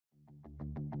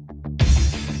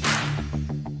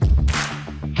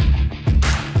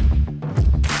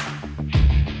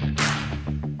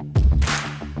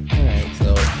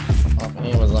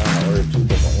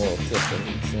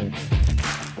in.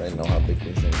 I didn't know how big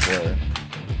these things were.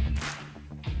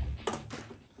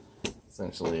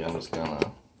 Essentially, I'm just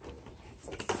gonna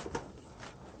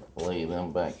lay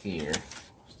them back here,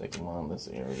 stick them on this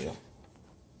area.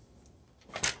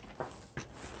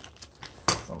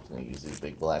 I'm just gonna use these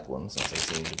big black ones since they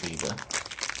seem to be the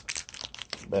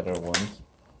better ones.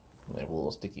 They have a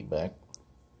little sticky back.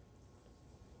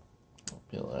 I'll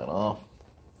peel that off.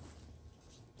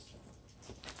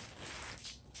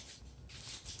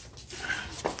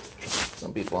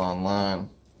 Some people online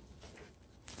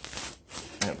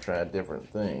have tried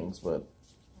different things, but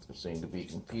there seemed to be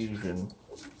confusion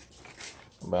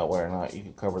about whether or not you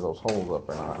can cover those holes up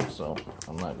or not, so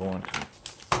I'm not going to.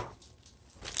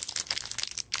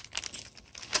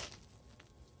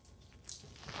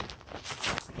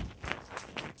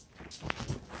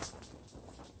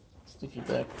 Sticky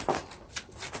back.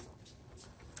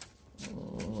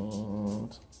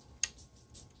 And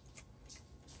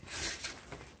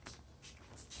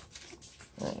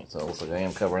alright, so it looks like I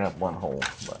am covering up one hole,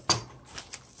 but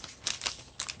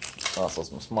also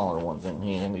some smaller ones in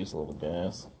here, these little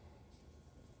guys.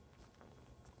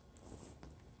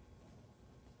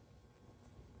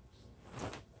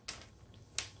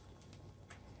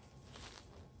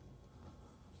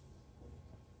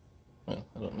 Well,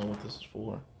 I don't know what this is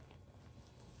for.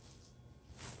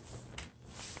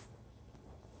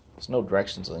 There's no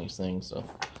directions on these things, so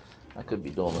I could be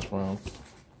doing this wrong.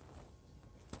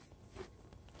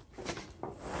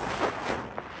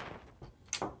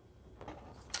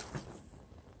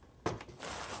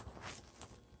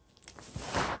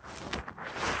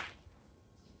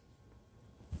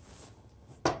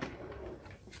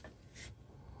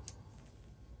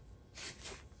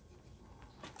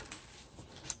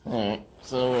 Alright,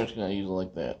 so we're just going to use it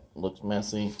like that. Looks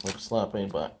messy, looks sloppy,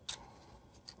 but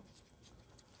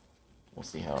we'll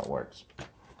see how it works.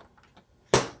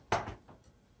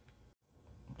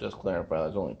 Just clarify,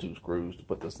 there's only 2 screws to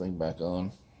put this thing back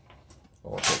on.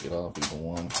 I'll take it off either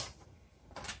one.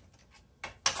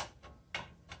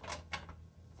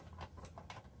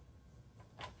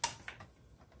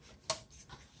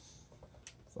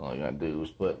 So all you gotta do is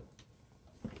put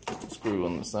the screw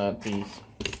on the side piece.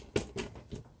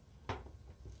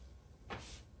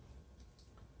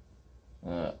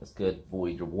 It's good,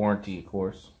 void your warranty, of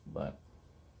course, but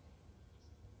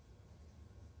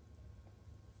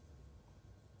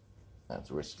that's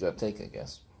a risk you gotta take, I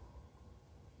guess.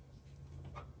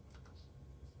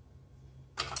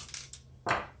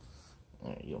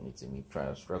 Alright, you don't need to see me try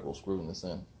to struggle screwing this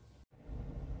in.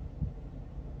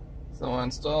 So I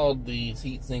installed these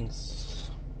heat sinks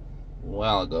a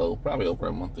while ago, probably over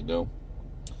a month ago.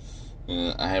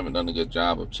 I haven't done a good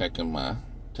job of checking my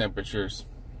temperatures.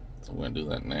 So we're going to do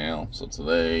that now. So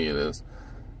today it is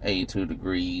 82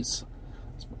 degrees.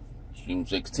 It's June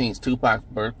 16th, Tupac's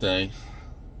birthday.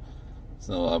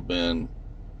 So I've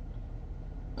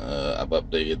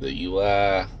updated the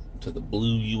UI to the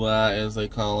blue UI as they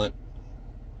call it.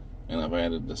 And I've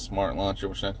added the smart launcher,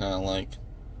 which I kind of like.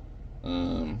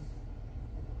 Now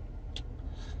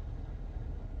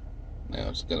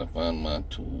I'm just going to find my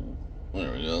tool.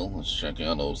 There we go. Let's check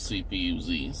out those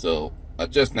CPU-Z. So I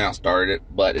just now started it,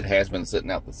 but it has been sitting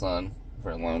out the sun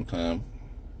for a long time.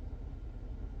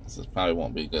 This probably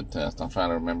won't be a good test. I'll try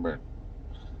to remember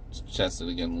to test it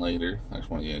again later. I just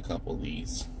want to get a couple of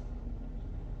these.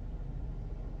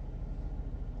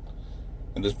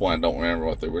 At this point, I don't remember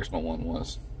what the original one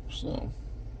was. So,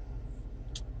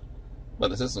 but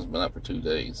the system's been up for 2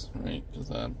 days, right? Because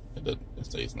it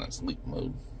stays in that sleep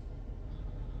mode.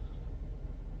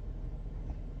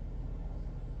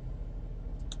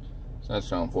 So that's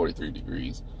showing 43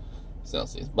 degrees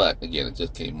Celsius. But again, it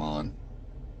just came on.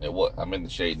 I'm in the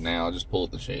shade now. I just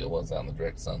pulled the shade. It was out in the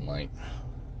direct sunlight.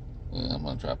 I'm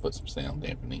gonna try to put some sound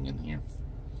dampening in here.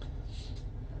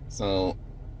 So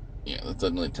yeah, that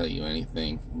doesn't really tell you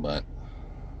anything, but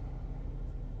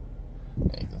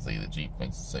you can see the Jeep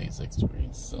makes it say 6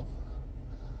 degrees. So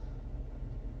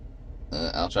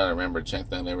I'll try to remember to check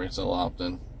that every so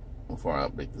often before I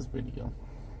update this video.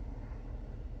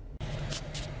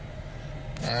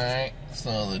 Alright,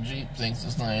 so the Jeep thinks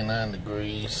it's 99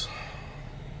 degrees.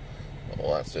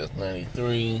 Watch this,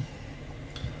 93.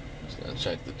 Just gonna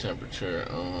check the temperature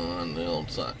on the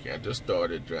old socket. I just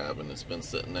started driving. It's been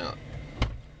sitting out.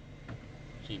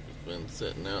 Jeep has been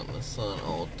sitting out in the sun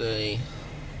all day.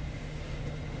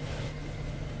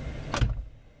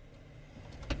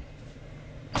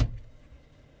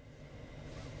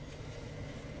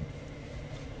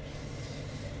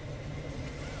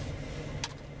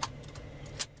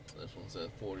 This one says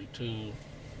 42.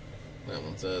 That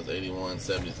one says 81,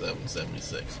 77,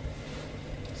 76.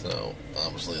 So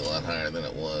obviously a lot higher than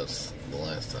it was the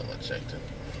last time I checked it.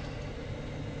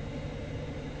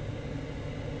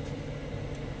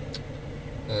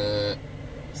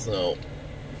 So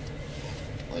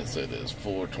like I said, it's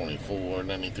 424,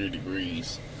 93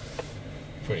 degrees.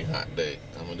 Pretty hot day.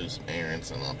 I'm gonna do some errands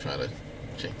and I'll try to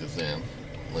check this in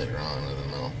later on, and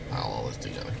then I'll pile all this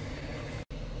together.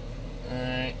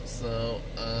 Alright, so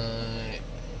I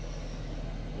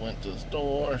went to the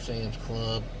store, Sam's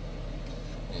Club,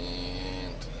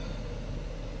 and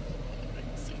if I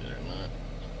can see it or not,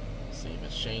 see if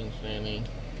it's changed any.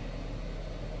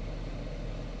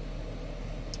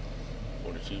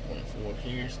 42.4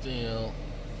 here still.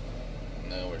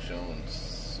 Now we're showing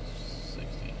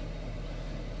 60,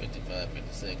 55,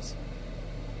 56.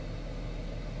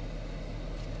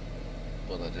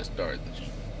 But I just started the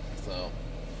Jeep, so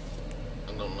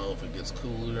I don't know if it gets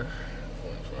cooler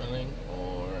when it's running,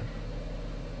 or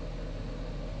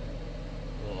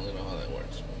I don't really know how that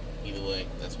works. Either way,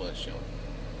 that's what it's showing.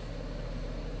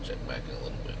 Check back in a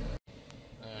little bit.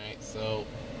 Alright, so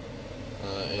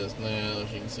it's now,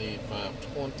 as you can see,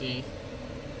 5:20.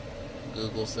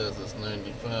 Google says it's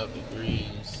 95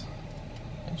 degrees.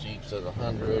 Jeep says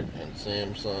 100, and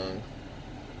Samsung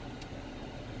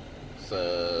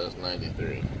says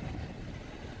 93. You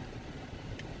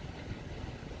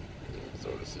can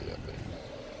sort of see that thing.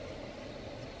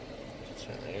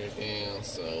 Turn the air down.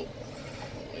 So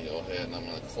let me go ahead and I'm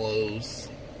going to close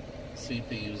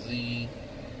CPU-Z.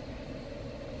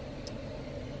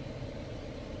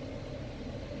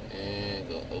 And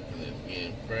go open it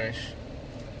again fresh.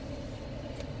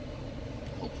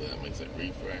 Hopefully that makes it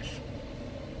refresh.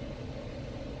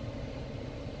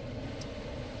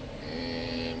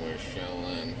 And we're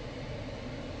showing,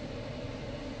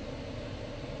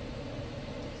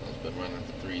 so it's been running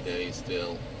for 3 days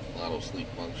still. Auto sleep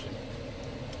function.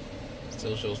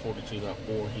 Still shows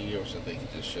 42.4 here, which I think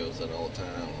it just shows that all the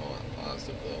time. I don't know how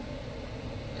positive though.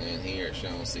 And here it's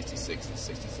showing 66 and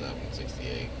 67 and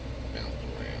 68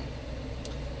 bouncing around.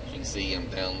 As you can see, I'm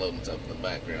downloading stuff in the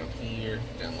background here,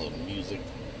 downloading music,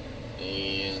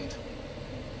 and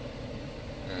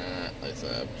like I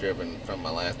said, I've driven from my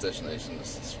last destination.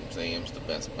 This is from Sam's to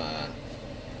Best Buy.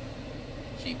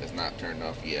 Jeep is not turned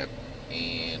off yet,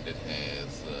 and it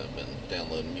has been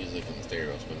downloading music, and the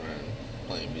stereo's been running,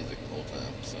 playing music the whole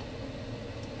time. So,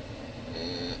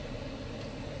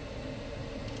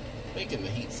 thinking the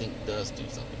heatsink does do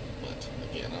something, but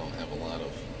again, I don't have a lot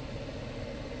of.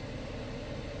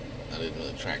 I didn't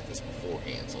really track this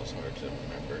beforehand, so it's hard to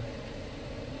remember.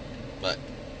 But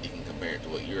you can compare it to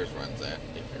what yours runs at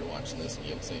if you're watching this and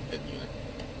you have the same head unit.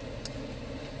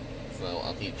 So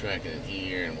I'll keep tracking it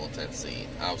here, and we'll have to see.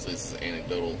 Obviously, this is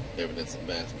anecdotal evidence at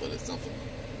best, but it's something,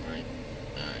 right?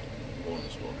 Alright, going to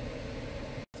the store.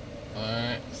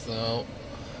 Alright, so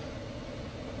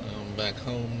I'm back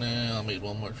home now. I made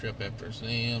one more trip after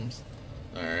Sam's,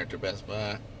 or after Best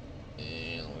Buy,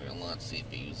 and we're going to launch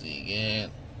CPU-Z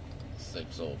again.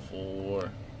 6:04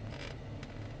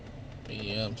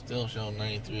 p.m. Still showing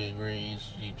 93 degrees.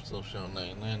 Jeep still showing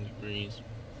 99 degrees.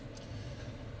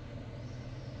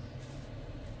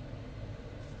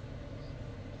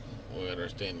 We're at our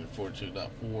standard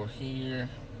 42.4 here,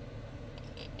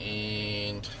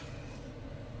 and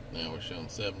now we're showing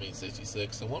 70,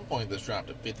 66. At one point this dropped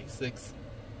to 56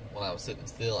 when I was sitting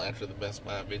still after the Best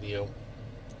Buy video.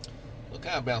 It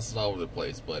kind of bounces all over the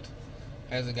place, but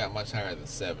hasn't got much higher than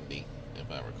 70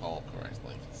 if I recall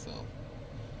correctly. So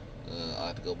I'll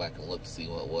have to go back and look to see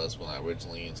what it was when I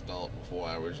originally installed, before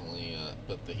I originally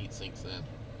put the heat sinks in.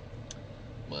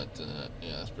 But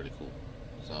yeah, that's pretty cool.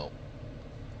 So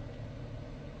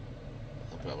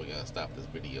I'm probably gonna stop this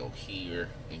video here,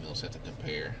 and you'll just have to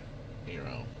compare your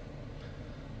own,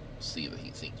 see if the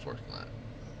heat sink's working on it.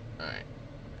 Alright.